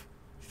enough.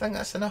 I think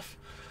that's enough.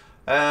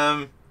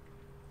 On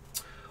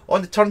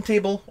the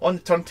turntable,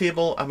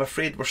 I'm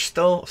afraid we're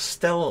still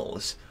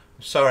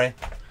sorry.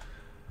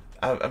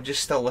 I'm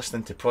just still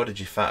listening to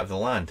Prodigy Fat of the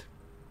Land.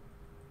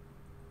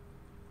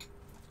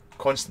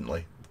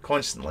 Constantly.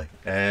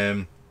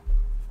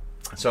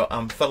 So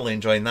I'm thoroughly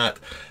enjoying that.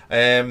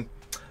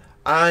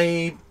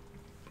 I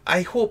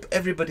hope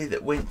everybody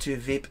that went to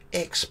Vape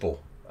Expo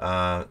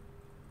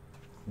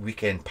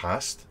weekend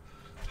past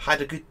had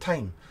a good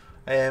time.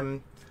 I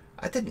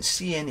didn't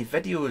see any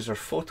videos or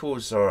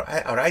photos, or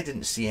I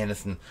didn't see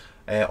anything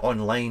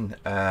online,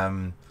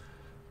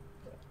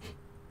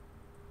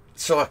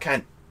 so I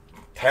can't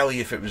tell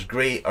you if it was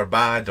great or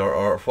bad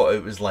or what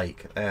it was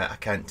like. I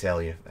can't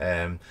tell you.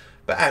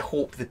 But I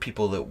hope the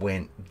people that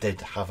went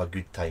did have a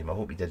good time. I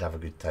hope you did have a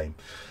good time.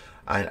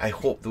 And I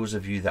hope those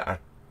of you that are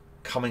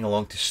coming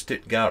along to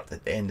Stuttgart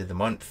at the end of the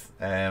month,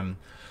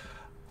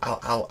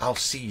 I'll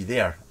see you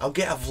there. I'll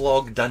get a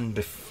vlog done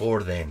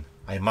before then.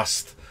 I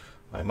must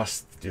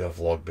do a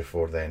vlog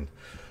before then.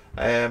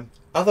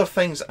 Other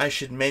things I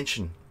should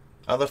mention.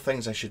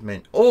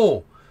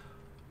 Oh,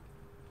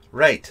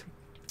 right.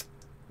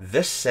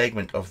 This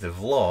segment of the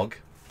vlog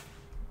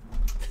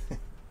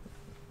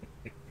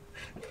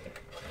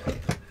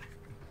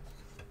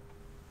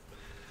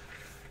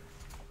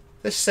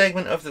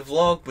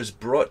was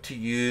brought to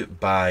you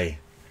by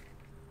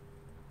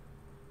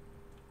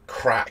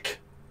crack.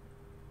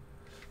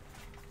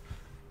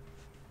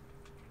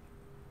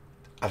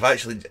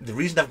 The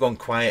reason I've gone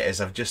quiet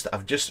is I've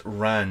just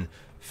ran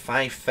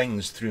 5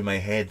 things through my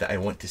head that I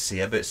want to say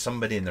about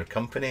somebody in their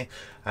company.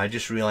 I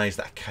just realised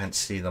that I can't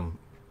say them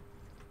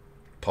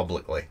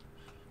publicly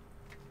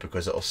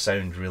because it'll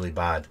sound really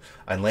bad.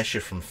 Unless you're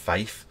from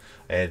Fife,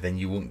 then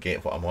you won't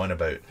get what I'm on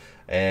about.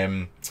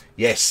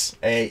 Yes,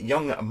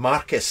 young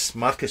Marcus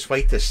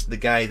Whitus, the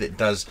guy that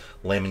does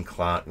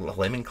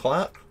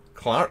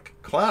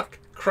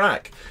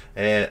crack.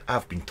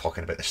 I've been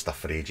talking about this stuff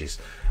for ages.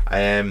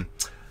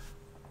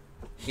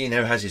 He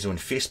now has his own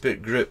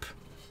Facebook group.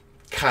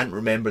 Can't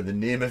remember the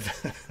name of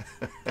it.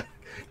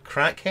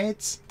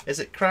 Crackheads? Is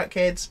it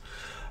Crackheads?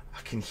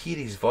 I can hear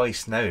his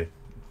voice now.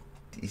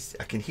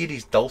 I can hear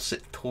his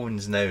dulcet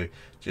tones now,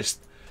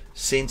 just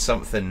saying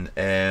something.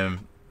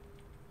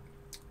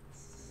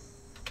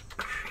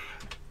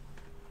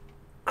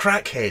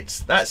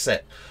 Crackheads, that's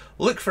it.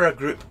 Look for a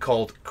group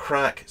called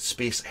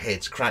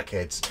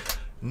Crackheads.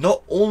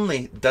 Not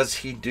only does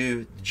he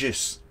do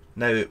juice.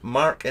 Now,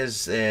 Mark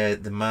is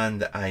the man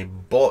that I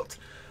bought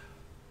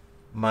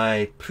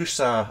my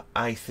Prusa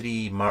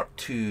i3 Mark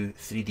II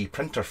 3D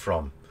printer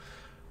from.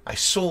 I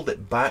sold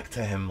it back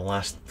to him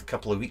last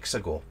couple of weeks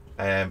ago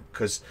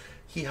because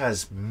he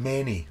has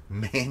many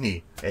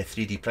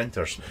 3D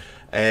printers.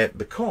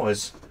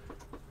 Because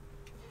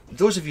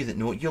those of you that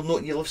know,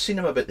 you'll have seen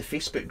him about the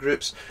Facebook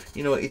groups.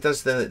 You know, he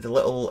does the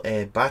little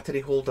battery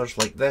holders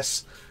like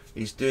this.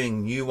 He's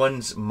doing new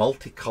ones,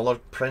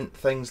 multicoloured print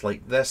things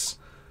like this.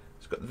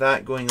 He's got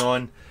that going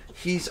on.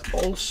 He's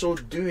also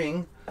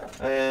doing,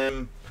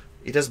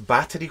 he does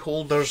battery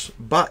holders,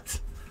 but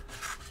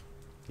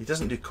he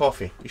doesn't do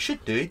coffee. He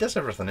should do, he does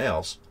everything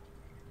else.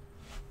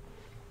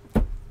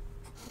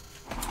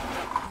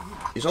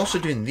 He's also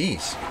doing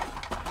these.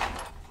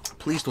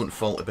 Please don't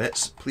fall to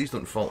bits. Please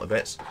don't fall to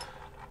bits.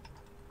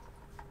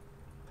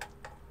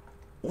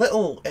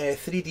 Little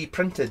 3D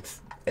printed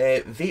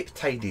vape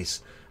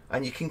tidies,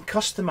 and you can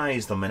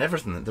customize them and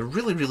everything. They're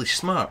really, really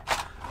smart.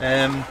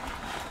 I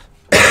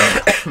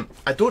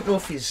don't know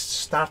if he's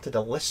started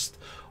a list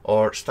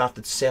or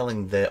started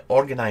selling the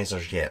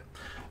organisers yet,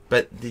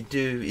 but they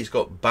do. He's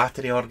got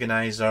battery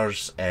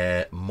organisers,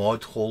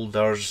 mod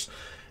holders.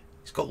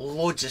 He's got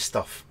loads of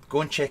stuff. Go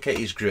and check out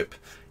his group.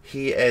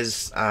 He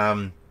is,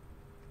 I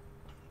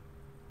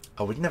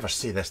would never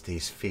say this to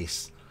his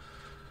face.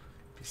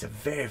 He's a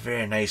very,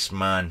 very nice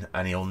man,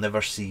 and he'll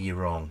never see you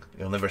wrong.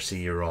 He'll never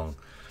see you wrong.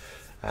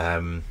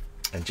 And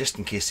just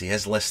in case he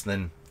is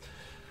listening,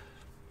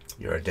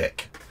 you're a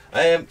dick.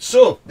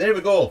 So, there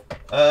we go.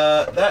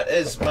 That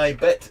is my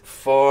bit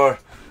for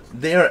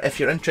there. If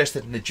you're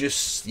interested in the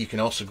juice, you can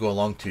also go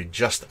along to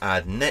Just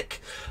Add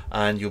Nick,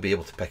 and you'll be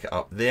able to pick it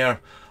up there.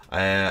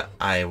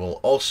 I will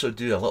also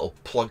do a little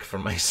plug for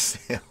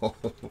myself.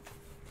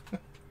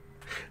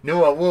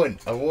 No, I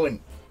won't. I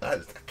won't.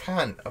 I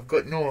can't. I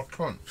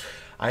can't.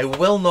 I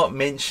will not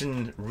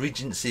mention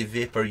Regency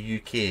Vapor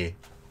UK.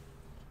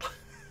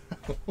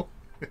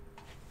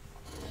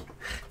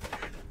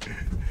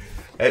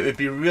 It would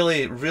be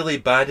really, really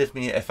bad of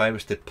me if I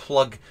was to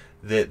plug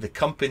the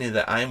company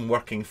that I'm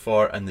working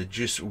for and the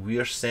juice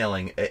we're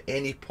selling at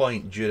any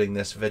point during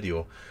this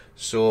video.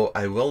 So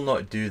I will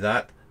not do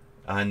that,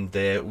 and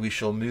we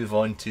shall move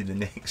on to the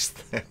next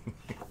thing.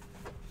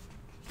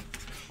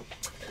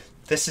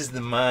 This is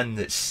the man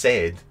that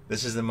said,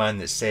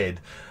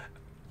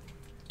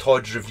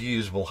 Todds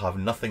reviews will have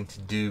nothing to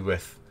do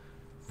with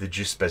the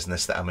juice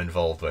business that I'm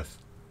involved with.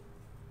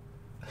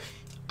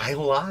 I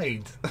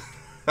lied.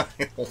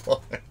 I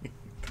lied.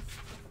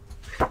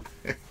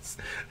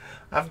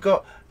 I've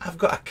got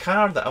a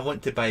car that I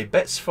want to buy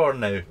bits for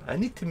now. I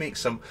need to make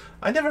some.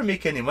 I never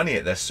make any money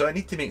at this, so I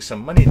need to make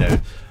some money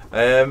now.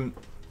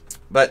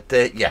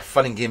 Yeah,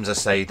 fun and games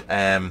aside,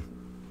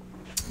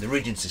 the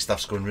Regency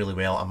stuff's going really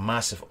well. A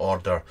massive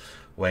order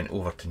went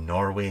over to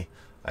Norway.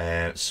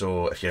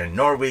 So if you're in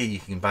Norway, you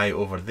can buy it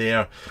over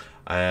there.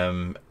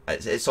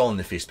 It's all on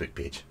the Facebook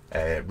page.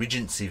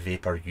 Regency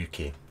Vapor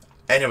UK.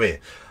 Anyway,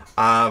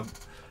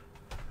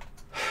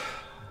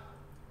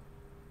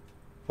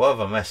 what have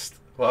I missed?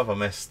 What have I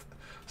missed?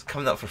 It's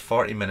coming up for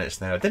 40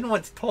 minutes now. I didn't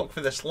want to talk for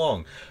this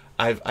long.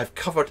 I've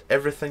covered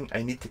everything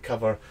I need to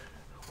cover.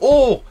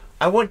 Oh,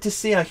 I want to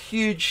say a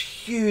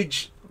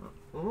huge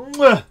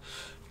mwah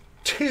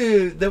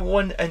to the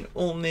one and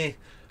only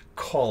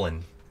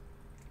Colin.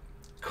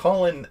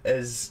 Colin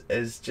is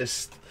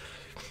just,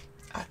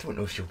 I don't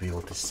know if you'll be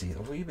able to see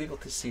it. Will you be able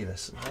to see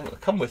this?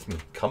 Come with me.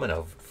 Come on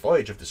a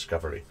voyage of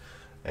discovery.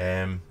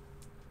 There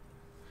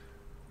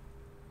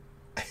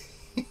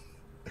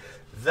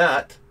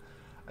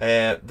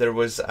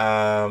was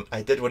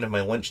I did one of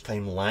my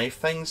lunchtime live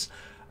things,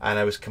 and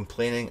I was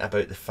complaining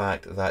about the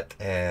fact that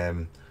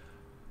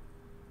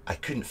I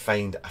couldn't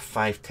find a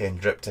 510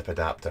 drip tip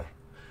adapter.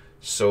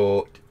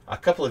 So a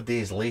couple of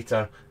days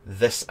later,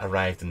 this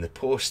arrived in the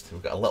post.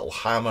 We've got a little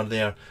hammer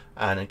there,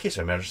 and in case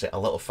of emergency, a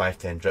little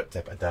 510 drip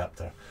tip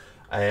adapter.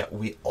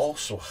 We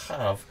also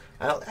have,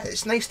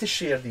 it's nice to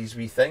share these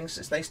wee things.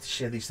 It's nice to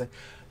share these things.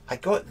 I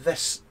got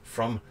this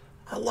from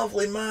a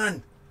lovely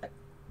man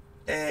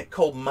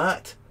called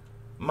Matt.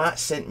 Matt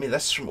sent me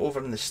this from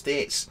over in the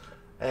States.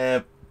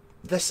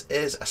 This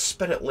is a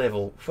spirit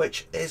level,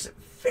 which is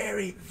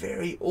very,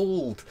 very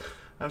old.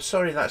 I'm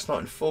sorry that's not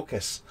in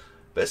focus,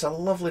 but it's a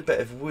lovely bit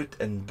of wood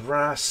and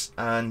brass,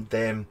 and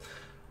the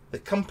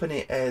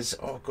company is,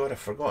 oh god, I've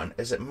forgotten,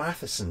 is it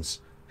Matheson's,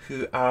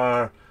 who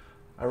are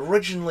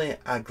originally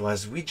a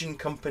Glaswegian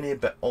company,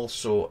 but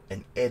also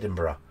in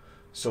Edinburgh.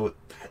 So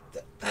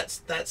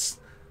that's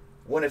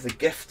one of the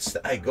gifts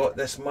that I got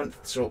this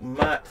month. So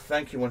Matt,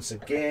 thank you once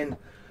again.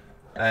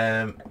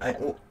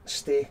 Oh,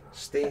 stay,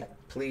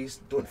 please,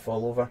 don't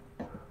fall over.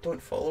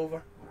 Don't fall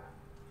over.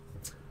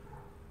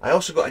 I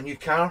also got a new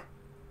car.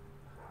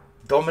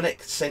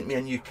 Dominic sent me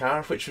a new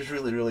car, which was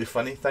really, really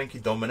funny. Thank you,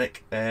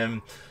 Dominic.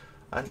 And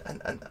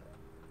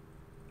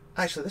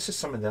actually, this is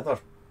some of the other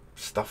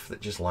stuff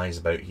that just lies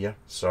about here.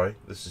 Sorry,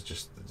 this is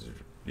just,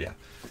 yeah,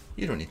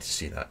 you don't need to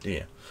see that, do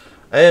you?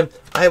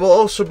 I will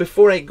also,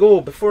 before I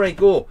go,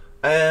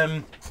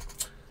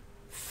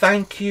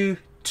 thank you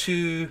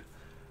to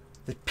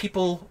the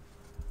people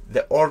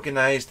that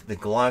organised the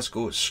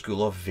Glasgow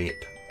School of Vape.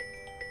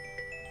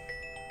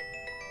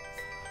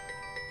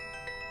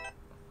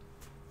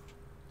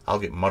 I'll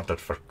get murdered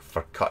for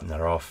cutting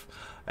her off.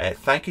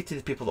 Thank you to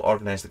the people that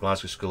organised the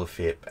Glasgow School of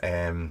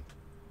Vape.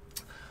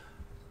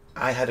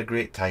 I had a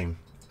great time.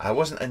 I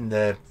wasn't in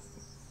the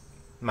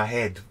my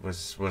head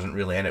wasn't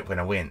really in it when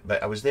I went,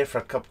 but I was there for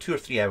a couple, 2 or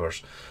 3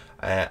 hours.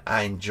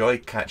 I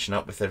enjoyed catching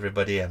up with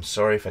everybody. I'm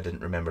sorry if I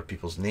didn't remember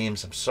people's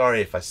names. I'm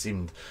sorry if I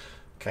seemed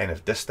kind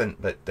of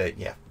distant, but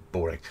yeah,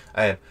 boring.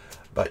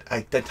 But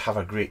I did have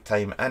a great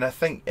time, and I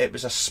think it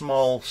was a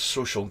small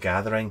social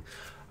gathering,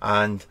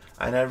 and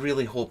I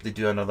really hope they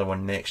do another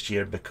one next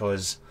year,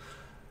 because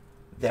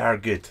they are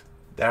good.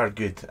 They are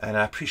good, and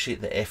I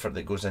appreciate the effort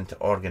that goes into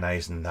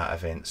organising that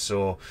event.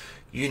 So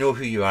you know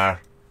who you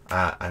are,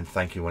 and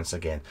thank you once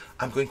again.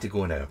 I'm going to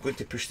go now. I'm going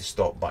to push the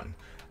stop button,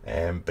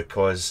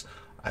 because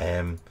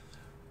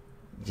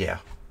yeah,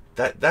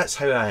 that's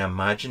how I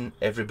imagine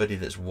everybody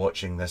that's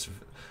watching this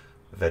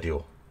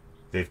video.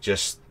 They've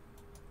just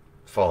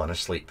fallen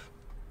asleep.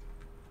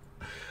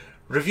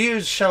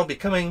 Reviews shall be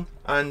coming,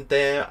 and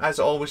as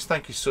always,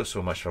 thank you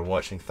so much for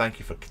watching. Thank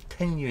you for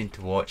continuing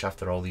to watch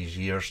after all these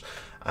years,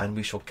 and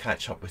we shall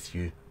catch up with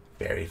you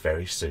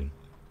very soon.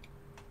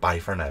 Bye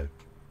for now.